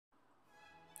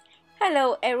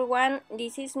Hello everyone,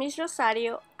 this is Miss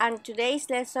Rosario and today's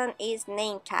lesson is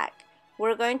name tag.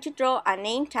 We're going to draw a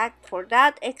name tag for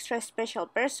that extra special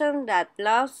person that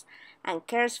loves and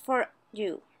cares for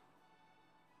you.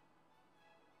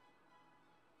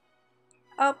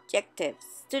 Objectives.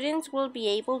 Students will be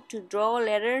able to draw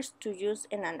letters to use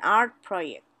in an art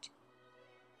project.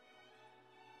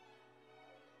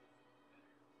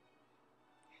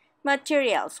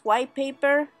 Materials: white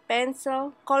paper,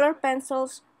 pencil, color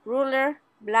pencils, ruler,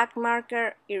 black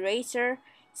marker, eraser,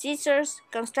 scissors,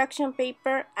 construction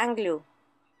paper, and glue.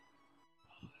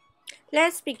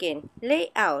 Let's begin.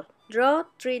 Layout. Draw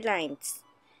 3 lines.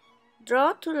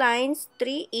 Draw 2 lines,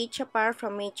 3 each apart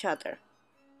from each other.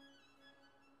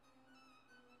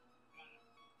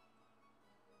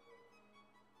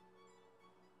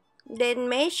 Then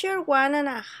measure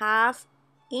 1.5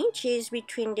 inches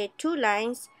between the 2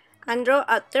 lines and draw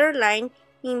a third line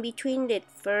in between the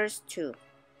first 2.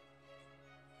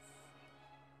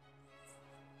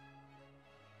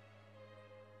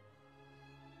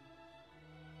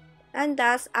 And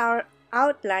that's our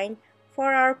outline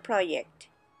for our project.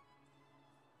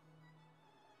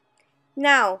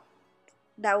 Now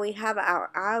that we have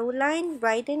our outline,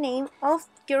 write the name of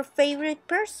your favorite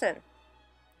person.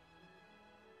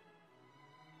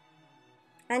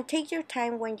 And take your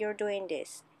time when you're doing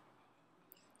this.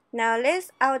 Now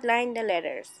let's outline the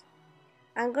letters.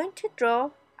 I'm going to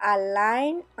draw a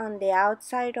line on the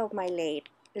outside of my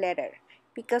letter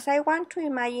because I want to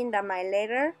imagine that my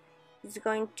letter is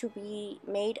going to be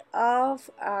made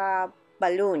of a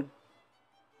balloon.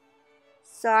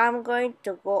 So I'm going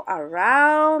to go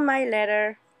around my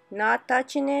letter, not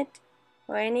touching it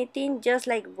or anything, just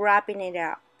like wrapping it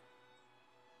up.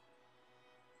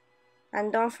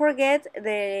 And don't forget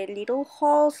the little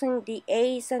holes in the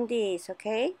A's and D's,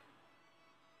 okay?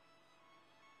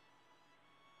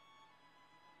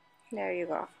 There you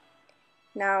go.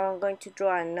 Now I'm going to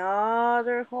draw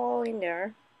another hole in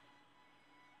there.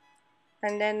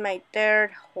 And then my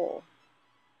third hole.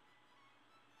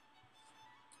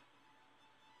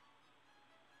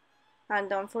 And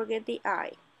don't forget the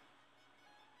I.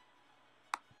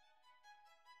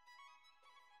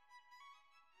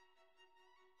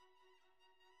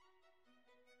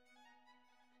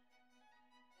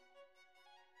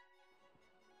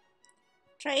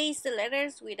 Trace the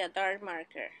letters with a dark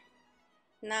marker.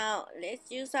 Now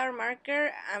let's use our marker.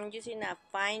 I'm using a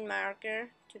fine marker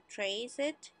to trace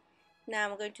it. Now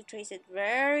I'm going to trace it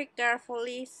very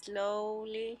carefully,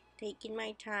 slowly, taking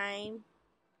my time.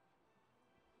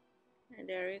 And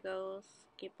there it goes.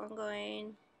 Keep on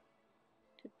going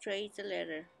to trace the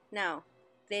letter. Now,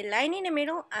 the line in the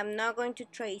middle, I'm not going to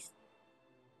trace.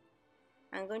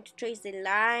 I'm going to trace the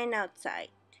line outside.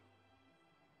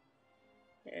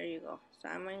 There you go. So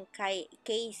I'm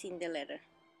encasing the letter.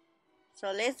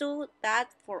 So let's do that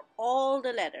for all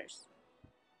the letters.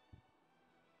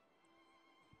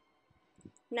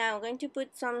 Now I'm going to put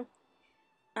some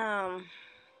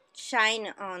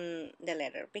shine on the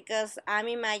letter because I'm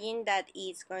imagining that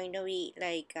it's going to be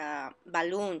like a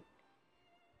balloon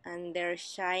and they're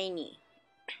shiny.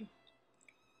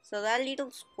 So that little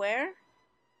square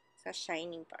is a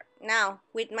shining part. Now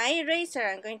with my eraser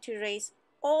I'm going to erase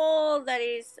all that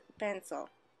is pencil.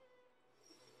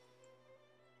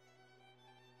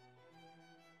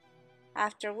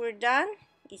 After we're done,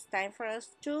 it's time for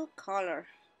us to color.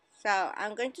 So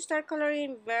I'm going to start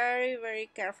coloring very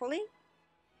carefully,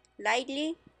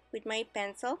 lightly with my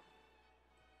pencil,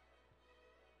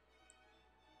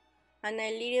 and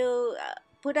a little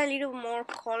put a little more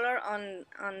color on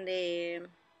the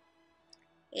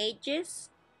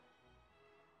edges.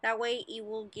 That way it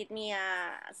will give me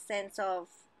a sense of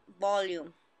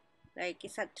volume, like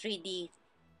it's a 3D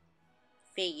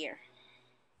figure.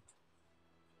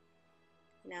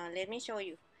 Now let me show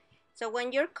you. So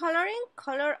when you're coloring,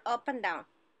 color up and down.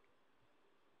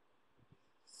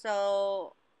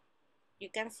 So you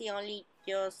can see only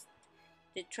just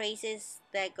the traces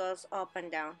that goes up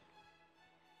and down.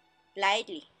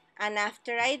 Lightly. And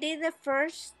after I did the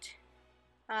first,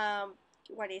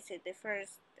 the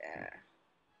first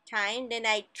time, then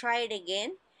I tried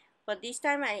again. But this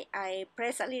time I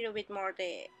press a little bit more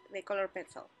the color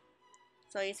pencil.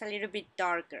 So it's a little bit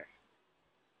darker.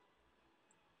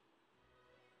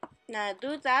 Now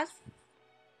do that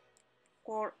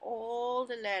for all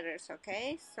the letters,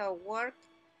 okay? So work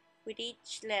with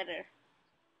each letter.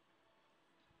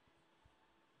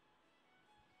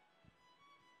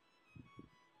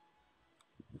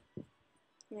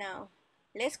 Now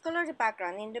let's color the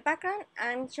background. In the background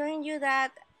I'm showing you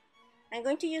that I'm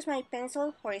going to use my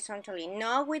pencil horizontally,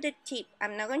 not with the tip.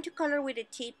 I'm not going to color with the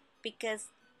tip because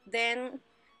then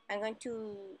I'm going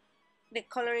to, the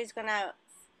color is gonna,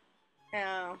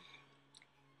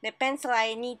 the pencil,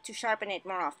 I need to sharpen it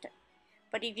more often.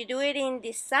 But if you do it in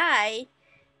this side,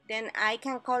 then I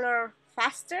can color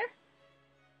faster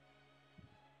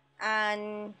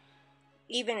and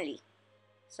evenly.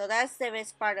 So that's the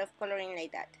best part of coloring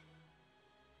like that.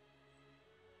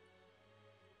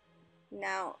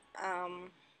 Now,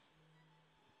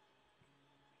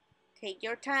 take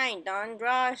your time, don't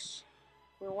rush.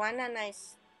 We want a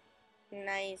nice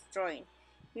drawing.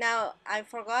 Now, I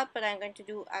forgot, but I'm going to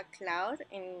do a cloud,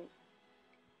 and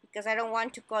because I don't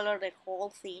want to color the whole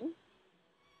thing.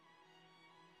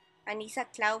 And it's a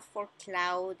cloud for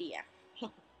Claudia.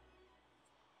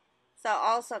 So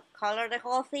also color the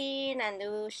whole thing and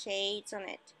do shades on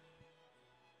it.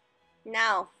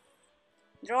 Now,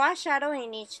 draw a shadow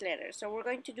in each letter. So we're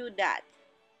going to do that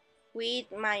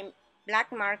with my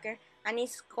black marker, and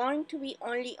it's going to be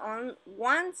only on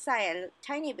one side, a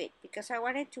tiny bit, because I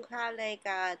wanted to have like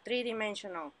a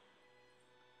three-dimensional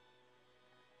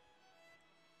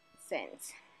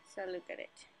sense. So look at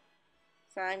it.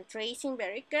 So I'm tracing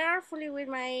very carefully with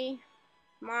my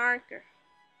marker.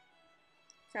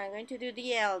 So I'm going to do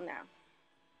the L now.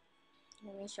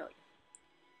 Let me show you.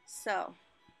 So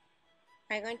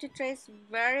I'm going to trace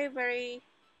very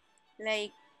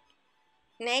like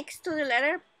next to the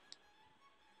letter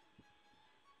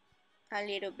a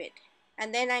little bit,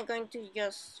 and then I'm going to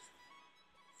just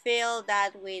fill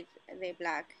that with the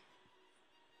black,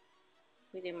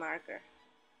 with the marker,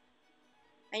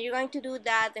 and you're going to do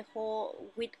that the whole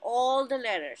with all the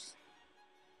letters.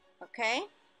 Okay,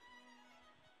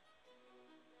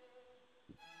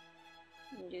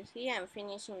 you see I'm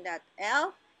finishing that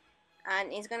L,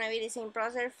 and it's gonna be the same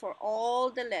process for all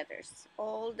the letters.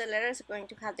 All the letters are going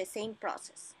to have the same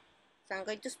process. So I'm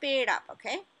going to speed it up,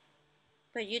 okay?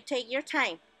 But you take your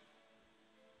time.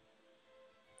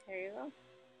 There you go.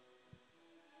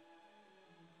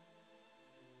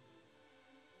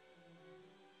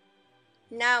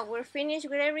 Now we're finished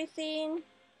with everything.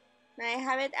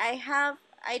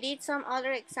 I did some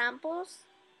other examples.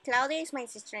 Claudia is my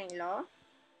sister-in-law,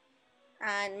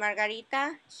 and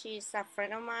Margarita, she's a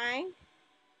friend of mine,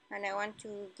 and I want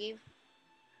to give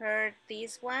her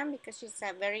this one because she's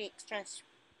a very extra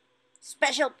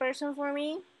special person for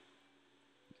me.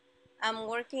 I'm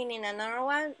working in another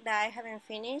one that I haven't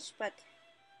finished, but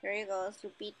there you go,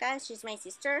 Lupita, she's my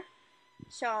sister.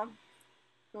 So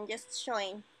I'm just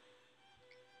showing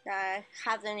that I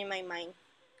have them in my mind.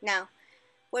 Now,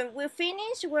 when we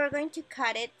finish, we're going to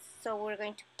cut it, so we're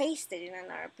going to paste it in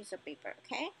another piece of paper,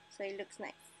 okay? So it looks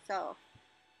nice. So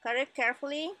cut it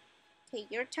carefully, take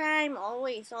your time,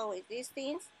 always, these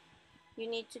things, you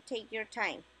need to take your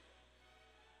time.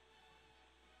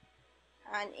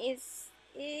 And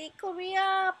it could be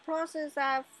a process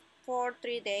of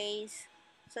 3 days,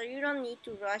 so you don't need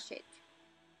to rush it,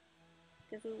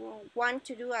 because we want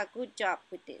to do a good job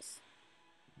with this.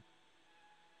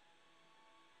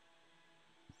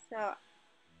 So,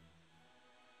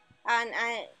 and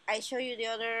I show you the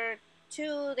other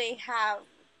two. They have,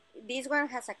 this one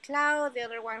has a cloud, the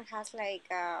other one has like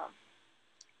a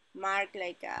mark,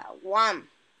 like a worm.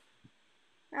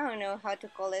 I don't know how to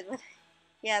call it, but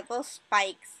yeah, those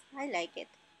spikes, I like it.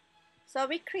 So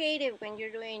be creative when you're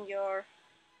doing your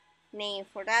name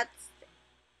for that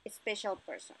special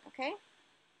person, okay?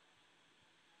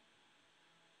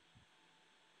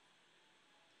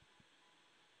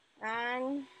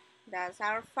 And that's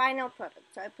our final product.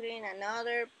 So I put in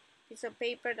another piece of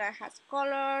paper that has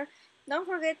color. Don't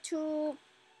forget to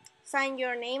sign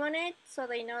your name on it so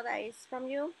they know that it's from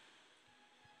you.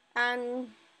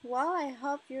 And well, I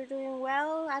hope you're doing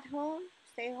well at home.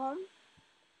 Stay home,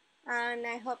 and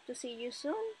I hope to see you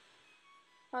soon.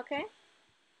 Okay,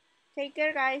 take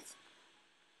care, guys.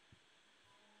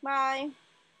 Bye.